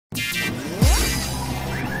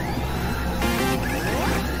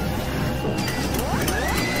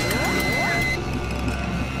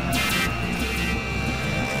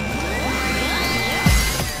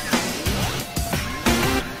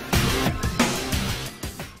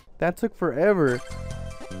That took forever.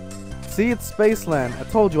 See, it's Spaceland. I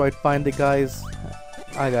told you I'd find it, guys.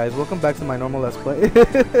 Hi guys, welcome back to my normal Let's Play.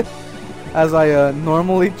 As I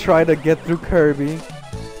normally try to get through Kirby.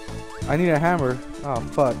 I need a hammer. Oh,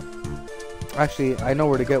 fuck. Actually, I know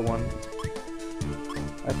where to get one.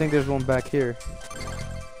 I think there's one back here.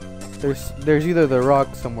 There's either the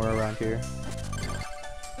rock somewhere around here.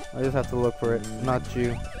 I just have to look for it, not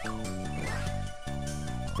you.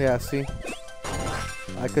 Yeah, see?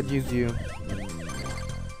 I could use you.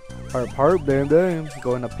 Harp, damn, damn.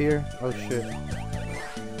 Going up here. Oh shit.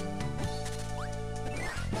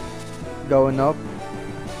 Going up.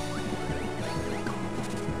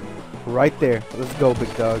 Right there. Let's go,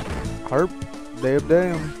 big dog. Harp, damn,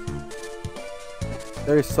 damn.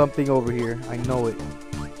 There's something over here. I know it.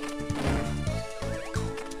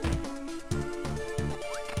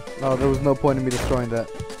 Oh, there was no point in me destroying that.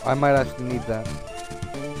 I might actually need that.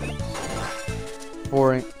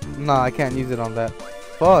 Nah, I can't use it on that.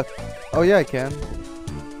 Fuck. Oh yeah, I can.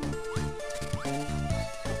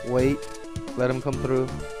 Wait. Let him come through.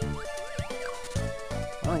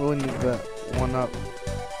 I don't really need that one up.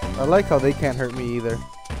 I like how they can't hurt me either.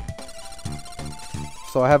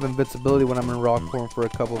 So I have invincibility when I'm in rock form for a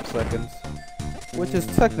couple of seconds. Which is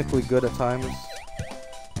technically good at times.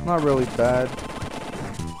 Not really bad.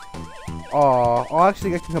 Aw. Oh,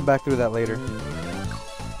 actually I can come back through that later.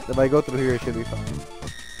 If I go through here, it should be fine.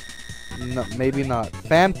 No, maybe not.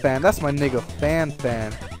 Fan, that's my nigga. Fan.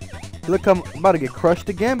 Look, I'm about to get crushed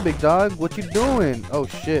again, big dog. What you doing? Oh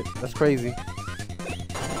shit, that's crazy.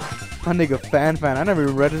 My nigga Fan. I never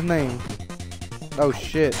even read his name. Oh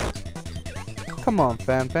shit. Come on,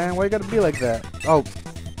 Fan. Why you gotta be like that? Oh,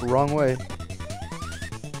 wrong way.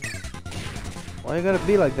 Why you gotta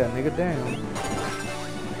be like that, nigga? Damn.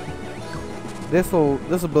 This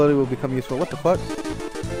ability will become useful. What the fuck?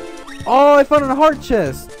 Oh, I found a heart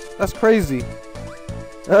chest. That's crazy.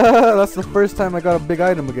 That's the first time I got a big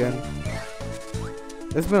item again.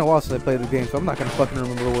 It's been a while since I played the game, so I'm not gonna fucking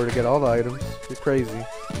remember where to get all the items. You're crazy.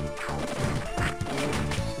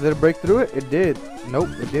 Did it break through it? It did. Nope,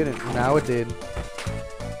 it didn't. Now it did.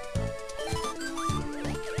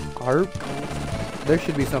 Harp? There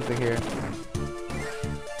should be something here.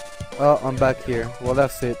 Oh, I'm back here. Well,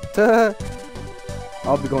 that's it.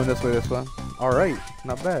 I'll be going this way, this one. Alright,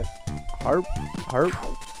 not bad. Harp.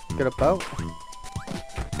 Get up out.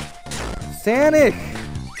 Sanic!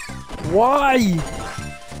 Why?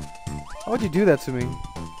 How would you do that to me?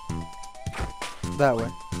 That way.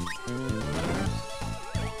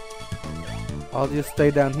 I'll just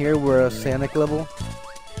stay down here. We're a Sanic level.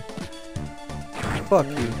 Fuck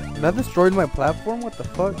you. That destroyed my platform? What the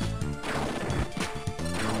fuck?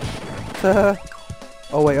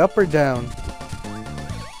 Oh wait, up or down?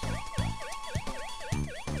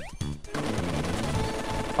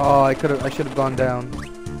 Oh, I should have gone down.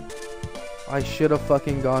 I should have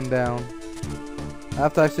fucking gone down. I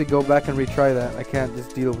have to actually go back and retry that. I can't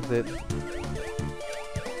just deal with it.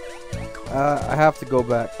 I have to go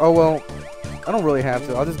back. Oh well, I don't really have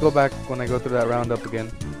to. I'll just go back when I go through that roundup again.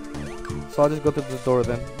 So I'll just go through this door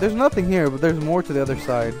then. There's nothing here, but there's more to the other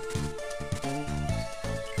side.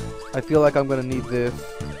 I feel like I'm gonna need this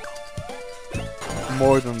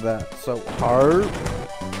more than that. So hard.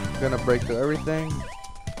 Gonna break through everything.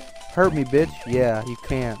 Hurt me, bitch. Yeah, you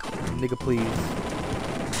can't. Nigga, please.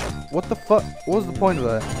 What the fuck? What was the point of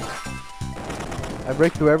that? I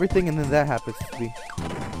break through everything and then that happens to me.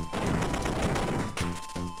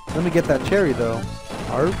 Let me get that cherry, though.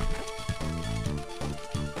 Harp.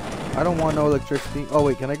 I don't want no electricity. Oh,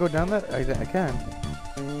 wait. Can I go down that? I can.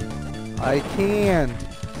 I can.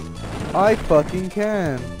 I fucking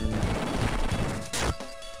can.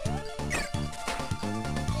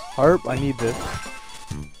 Harp, I need this.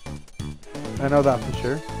 I know that for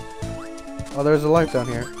sure. Oh, there's a life down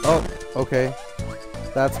here. Oh, okay.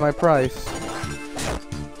 That's my price.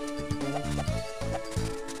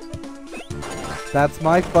 That's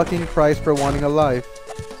my fucking price for wanting a life.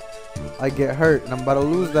 I get hurt, and I'm about to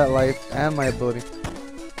lose that life and my ability.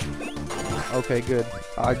 Okay, good.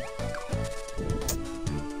 Are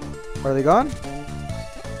they gone?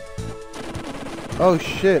 Oh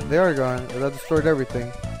shit, they are gone. That destroyed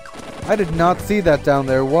everything. I did not see that down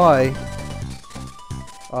there. Why?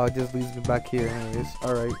 Oh, it just leads me back here anyways.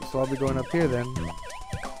 Alright, so I'll be going up here then.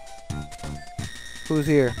 Who's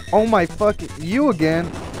here? Oh my fucking... You again?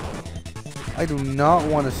 I do not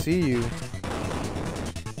want to see you.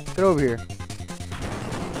 Get over here.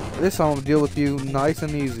 This time I'll deal with you nice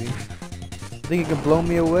and easy. Think you can blow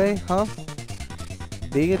me away, huh?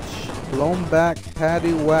 Bitch. Blown back,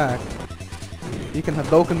 patty whack. You can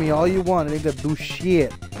Hadouken me all you want and ain't gonna do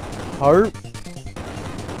shit. Harp.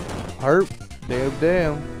 Herp. Damn,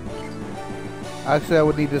 damn. Actually, I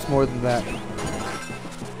would need this more than that.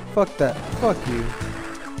 Fuck that. Fuck you.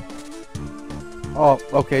 Oh,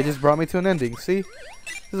 okay. It just brought me to an ending. See?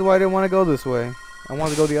 This is why I didn't want to go this way. I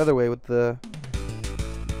wanted to go the other way with the...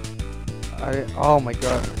 Oh my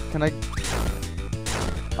god. Can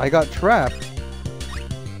I got trapped.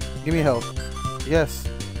 Give me health. Yes.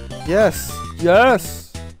 Yes.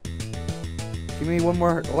 Yes. Give me one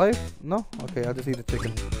more life? No? Okay, I'll just eat a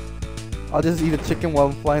chicken. I'll just eat a chicken while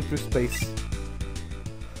I'm flying through space.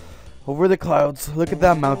 Over the clouds. Look at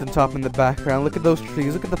that mountaintop in the background. Look at those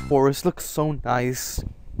trees. Look at the forest. Looks so nice.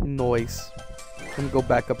 Noise. Let me go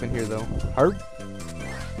back up in here though. Harp.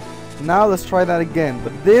 Now let's try that again.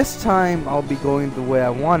 But this time I'll be going the way I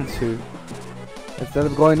wanted to. Instead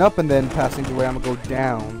of going up and then passing the way, I'm gonna go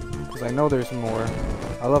down. Because I know there's more.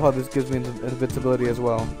 I love how this gives me invincibility as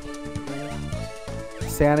well.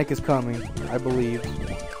 Sonic is coming, I believe.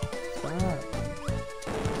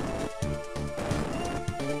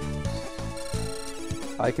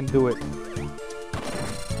 I can do it.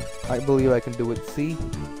 I believe I can do it. See?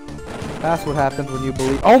 That's what happens when you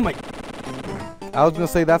believe. Oh my! I was gonna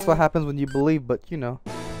say that's what happens when you believe, but you know.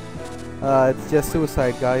 It's just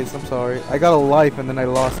suicide, guys. I'm sorry. I got a life and then I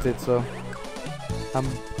lost it, so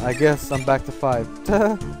I guess I'm back to 5.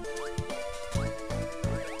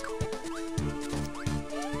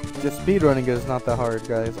 Just speedrunning is not that hard,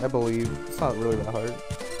 guys. I believe. It's not really that hard.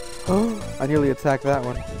 I nearly attacked that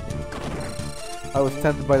one. I was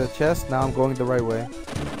tempted by the chest, now I'm going the right way.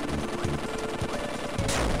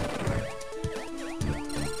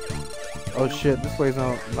 Oh shit, this way's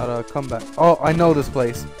not a comeback. Oh, I know this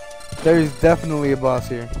place. There's definitely a boss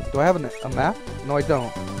here. Do I have a map? No, I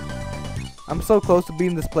don't. I'm so close to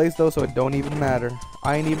beating this place though, so it don't even matter.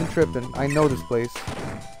 I ain't even tripping. I know this place.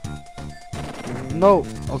 No!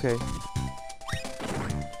 Okay.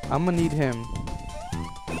 I'm gonna need him.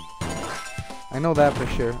 I know that for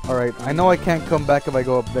sure. Alright, I know I can't come back if I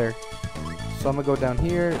go up there. So I'm gonna go down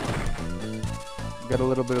here. Get a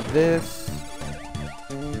little bit of this.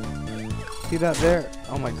 See that there?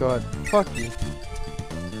 Oh my god. Fuck you.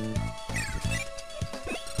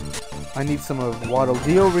 I need some of Waddle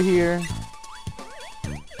Dee over here.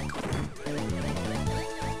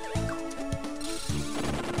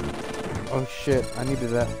 Oh shit, I needed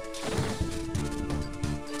that.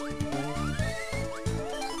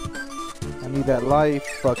 I need that life.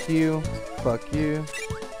 Fuck you. Fuck you.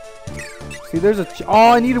 See, there's a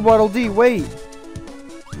oh, I needed Waddle Dee. Wait.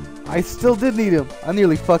 I still did need him. I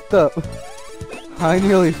nearly fucked up. I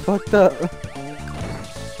nearly fucked up.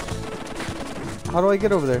 How do I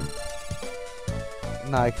get over there?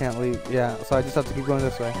 Nah, I can't leave. Yeah, so I just have to keep going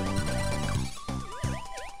this way.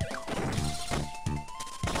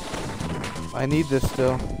 I need this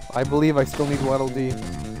still. I believe I still need Waddle Dee.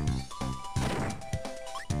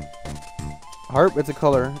 Harp, it's a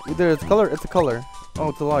color. Either it's color, it's a color. Oh,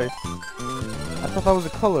 it's a life. I thought that was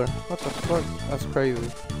a color. What the fuck? That's crazy.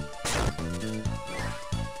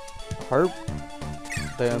 Harp.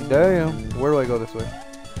 Damn, damn. Where do I go this way?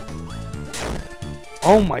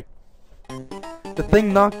 Oh my. The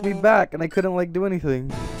thing knocked me back and I couldn't like do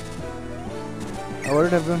anything. I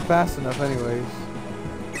wouldn't have been fast enough anyways.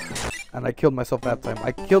 And I killed myself that time.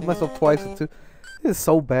 I killed myself twice with 2. This is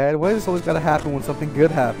so bad. Why does this always gotta happen when something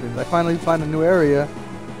good happens? I finally find a new area.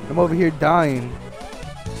 I'm over here dying.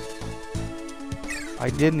 I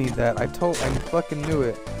did need that. I fucking knew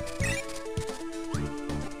it.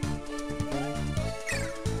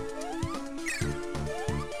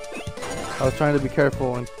 I was trying to be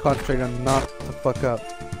careful and concentrate on not to fuck up.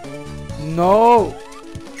 No!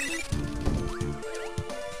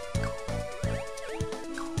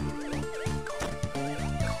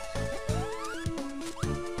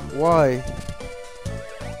 Why?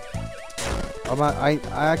 I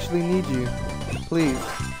actually need you. Please.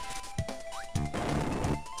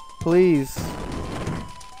 Please.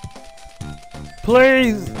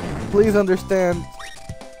 Please! Please understand.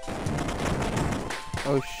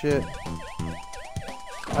 Oh shit.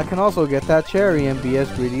 I can also get that cherry and be as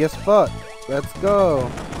greedy as fuck. Let's go.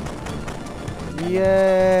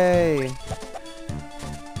 Yay.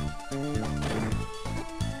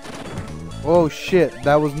 Oh shit,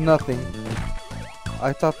 that was nothing.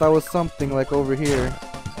 I thought that was something like over here.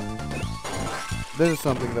 This is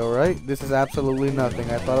something though, right? This is absolutely nothing.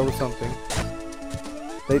 I thought it was something.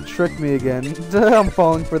 They tricked me again. I'm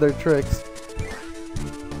falling for their tricks.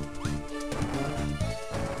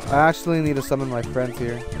 I actually need to summon my friends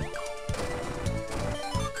here.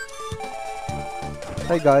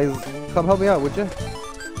 Hey guys, come help me out, would you?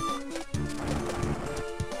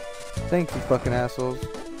 Thank you, fucking assholes.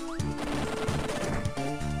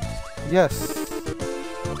 Yes.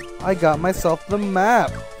 I got myself the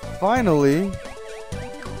map. Finally.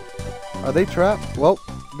 Are they trapped? Well,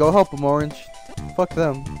 go help them, Orange. Fuck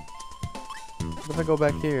them. What if I go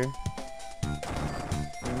back here?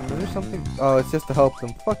 Is there something? Oh, it's just to help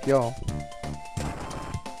them. Fuck y'all.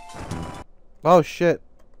 Oh shit.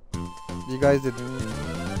 You guys did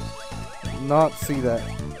not see that.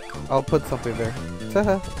 I'll put something there.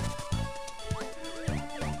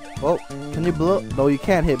 Well, can you blow? No, you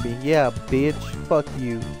can't hit me. Yeah, bitch. Fuck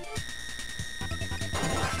you.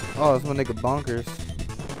 Oh, this one nigga bonkers.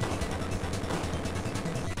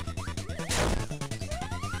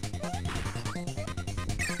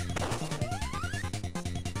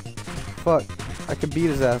 Fuck. I can beat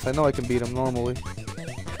his ass. I know I can beat him normally.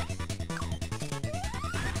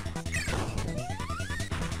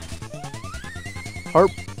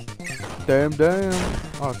 Harp. Damn, damn.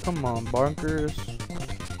 Oh, come on, bonkers.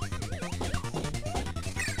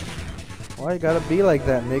 Why you gotta be like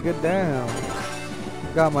that, nigga? Damn.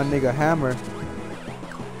 Got my nigga hammer.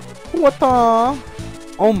 What the?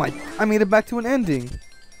 Oh my. I made it back to an ending.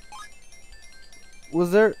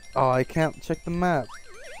 Was there? Oh, I can't check the map.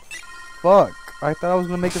 Fuck. I thought I was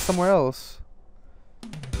gonna make it somewhere else.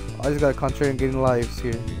 I just gotta concentrate on getting lives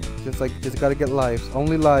here. Just gotta get lives.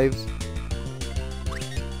 Only lives.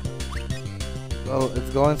 Oh, it's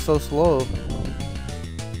going so slow.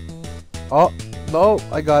 Oh, no.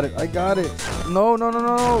 I got it. I got it. No, no, no,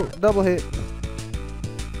 no. Double hit.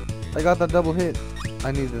 I got that double hit.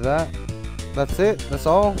 I needed that. That's it. That's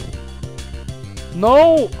all.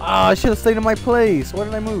 No. Ah, I should have stayed in my place. Why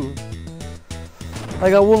did I move? I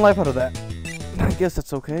got one life out of that. I guess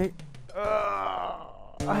that's okay.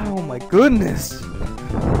 Oh my goodness.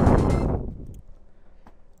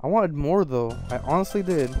 I wanted more though. I honestly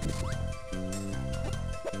did.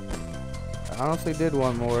 I honestly did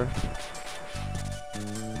want more.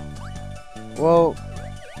 Well.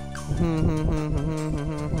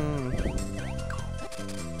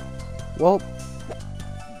 Well.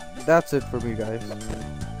 That's it for me, guys.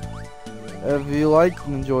 If you liked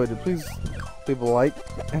and enjoyed it, please leave a like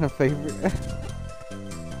and a favorite.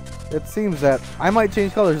 It seems that I might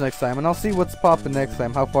change colors next time, and I'll see what's popping next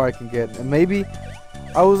time, how far I can get. And maybe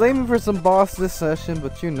I was aiming for some boss this session,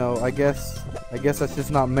 but you know, I guess that's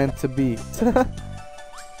just not meant to be.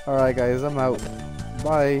 Alright guys, I'm out.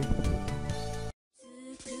 Bye.